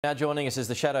Now joining us is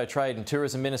the Shadow Trade and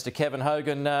Tourism Minister, Kevin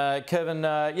Hogan. Kevin,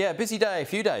 busy day, a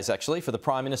few days actually, for the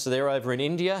Prime Minister there over in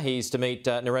India. He's to meet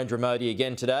Narendra Modi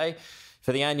again today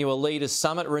for the annual Leaders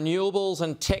Summit. Renewables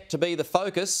and tech to be the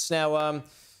focus. Now, a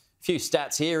few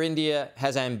stats here. India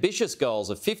has ambitious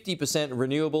goals of 50%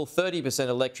 renewable, 30%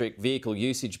 electric vehicle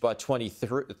usage by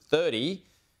 2030.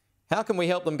 How can we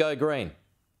help them go green?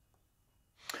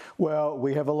 Well,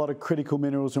 we have a lot of critical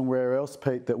minerals and rare earths,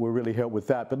 Pete, that will really help with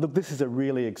that. But look, this is a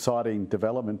really exciting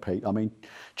development, Pete. I mean,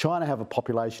 China have a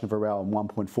population of around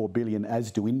 1.4 billion,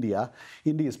 as do India.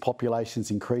 India's population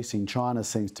is increasing. China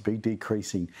seems to be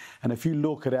decreasing. And if you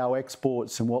look at our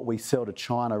exports and what we sell to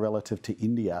China relative to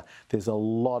India, there's a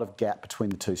lot of gap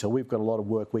between the two. So we've got a lot of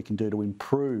work we can do to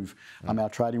improve our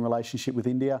trading relationship with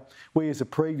India. We, as a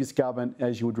previous government,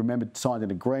 as you would remember, signed an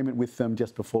agreement with them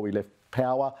just before we left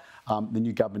power. The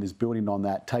new government is building on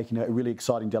that, taking a really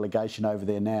exciting delegation over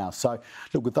there now. So,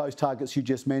 look, with those targets you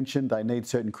just mentioned, they need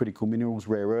certain critical minerals,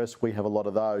 rare earths. We have a lot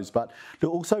of those. But they're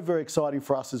also very exciting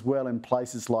for us as well in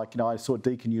places like, I saw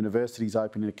Deakin University's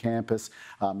opening a campus,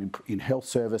 in health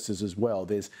services as well.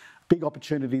 There's big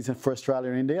opportunities for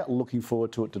Australia and India. Looking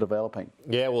forward to it developing.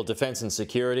 Yeah, well, defence and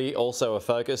security also a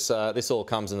focus. This all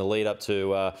comes in the lead up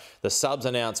to the subs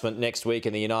announcement next week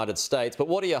in the United States. But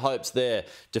what are your hopes there?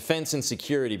 Defence and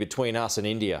security between us and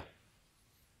India?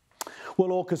 Well,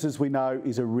 AUKUS, as we know,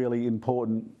 is a really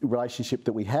important relationship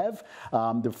that we have.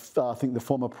 I think the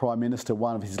former Prime Minister,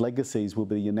 one of his legacies will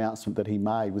be the announcement that he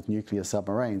made with nuclear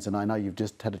submarines, and I know you've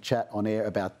just had a chat on air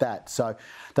about that. So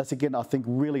that's, again, I think,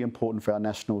 really important for our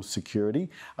national security.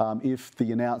 If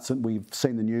the announcement, we've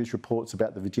seen the news reports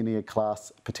about the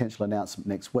Virginia-class potential announcement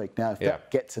next week. Now, if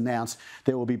that gets announced,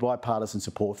 there will be bipartisan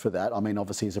support for that. I mean,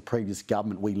 obviously, as a previous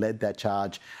government, we led that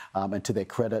charge, and to their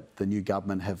credit, the new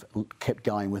government have kept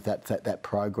going with that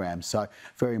program. So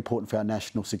very important for our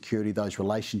national security, those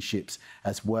relationships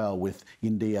as well with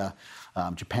India,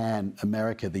 Japan,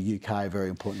 America, the UK, very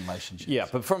important relationships. Yeah,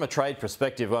 but from a trade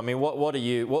perspective, I mean, what would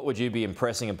you be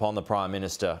impressing upon the Prime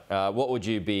Minister? What would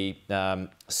you be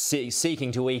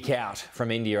seeking to eke out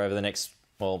from India over the next,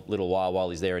 little while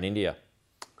he's there in India?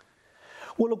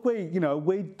 Well, look,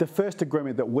 the first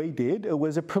agreement that we did, it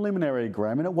was a preliminary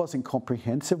agreement. It wasn't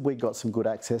comprehensive. We got some good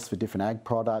access for different ag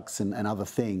products and other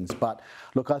things. But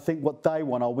look, I think what they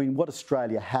want, what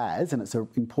Australia has, and it's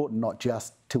important not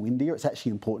just to India, it's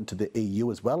actually important to the EU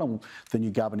as well, and the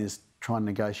new government is trying to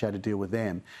negotiate a deal with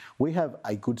them. We have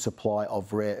a good supply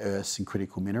of rare earths and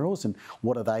critical minerals, and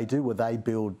what do? Well, they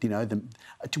build,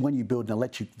 when you build an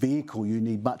electric vehicle, you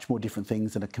need much more different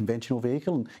things than a conventional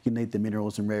vehicle, and you need the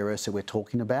minerals and rare earths that we're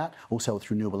talking about, also with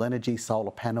renewable energy,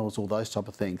 solar panels, all those type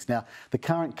of things. Now, the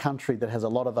current country that has a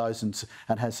lot of those and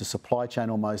has a supply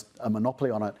chain, almost a monopoly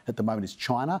on it at the moment, is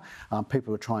China.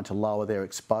 People are trying to lower their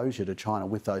exposure to China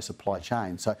with those supply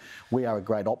chains. So we are a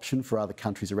great option for other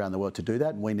countries around the world to do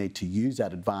that, and we need to use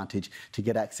that advantage to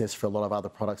get access for a lot of other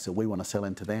products that we want to sell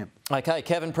into them. Okay,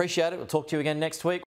 Kevin, appreciate it. We'll talk to you again next week.